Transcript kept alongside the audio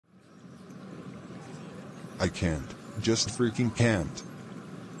I can't. Just freaking can't.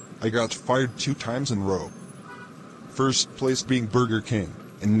 I got fired 2 times in a row. First place being Burger King,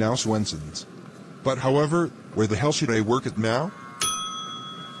 and now Swenson's. But however, where the hell should I work at now?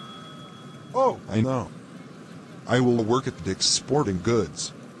 Oh, I know. I will work at Dick's Sporting Goods.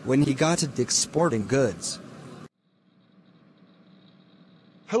 When he got to Dick's Sporting Goods.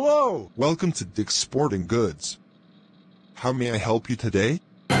 Hello! Welcome to Dick's Sporting Goods. How may I help you today?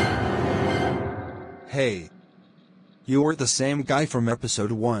 Hey. You were the same guy from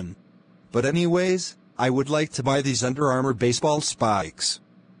episode 1. But anyways, I would like to buy these Under Armour baseball spikes.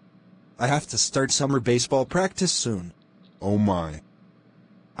 I have to start summer baseball practice soon. Oh my.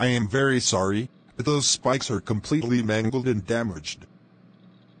 I am very sorry, but those spikes are completely mangled and damaged.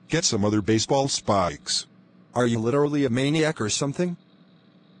 Get some other baseball spikes. Are you literally a maniac or something?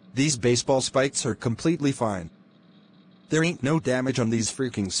 These baseball spikes are completely fine. There ain't no damage on these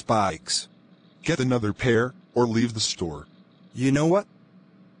freaking spikes. Get another pair, or leave the store. You know what?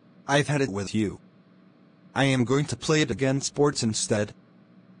 I've had it with you. I am going to play it against sports instead.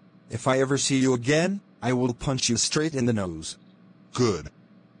 If I ever see you again, I will punch you straight in the nose. Good.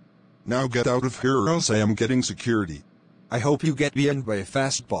 Now get out of here or else I am getting security. I hope you get beaten by a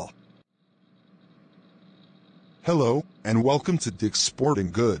fastball. Hello, and welcome to Dick's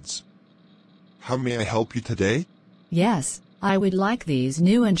Sporting Goods. How may I help you today? Yes, I would like these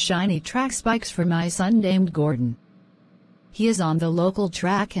new and shiny track spikes for my son named Gordon. He is on the local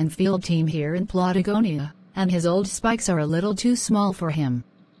track and field team here in Patagonia, and his old spikes are a little too small for him.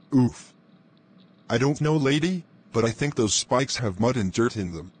 Oof. I don't know, lady, but I think those spikes have mud and dirt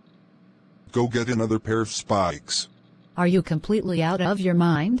in them. Go get another pair of spikes. Are you completely out of your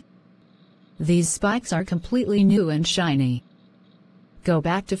mind? These spikes are completely new and shiny. Go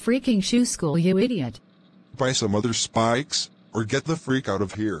back to freaking shoe school, you idiot. Buy some other spikes, or get the freak out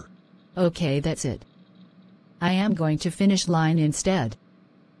of here. Okay, that's it. I am going to finish line instead.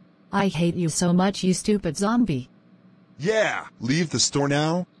 I hate you so much, you stupid zombie. Yeah! Leave the store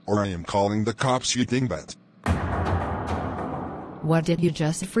now, or I am calling the cops, you dingbat. What did you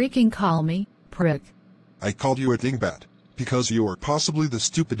just freaking call me, prick? I called you a dingbat, because you are possibly the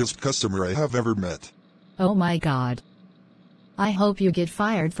stupidest customer I have ever met. Oh my god. I hope you get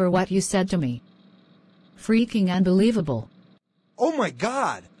fired for what you said to me. Freaking unbelievable. Oh my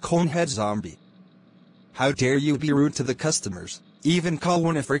god, Conehead Zombie. How dare you be rude to the customers, even call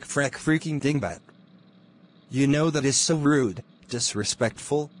one a freaking dingbat. You know that is so rude,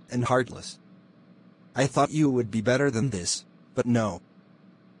 disrespectful, and heartless. I thought you would be better than this, but no.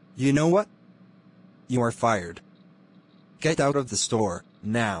 You know what? You are fired. Get out of the store,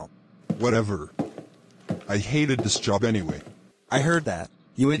 now. Whatever. I hated this job anyway. I heard that,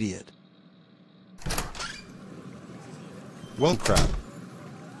 you idiot. Well, crap.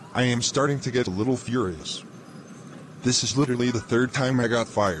 I am starting to get a little furious. This is literally the 3rd time I got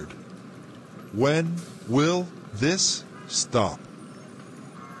fired. When will this stop?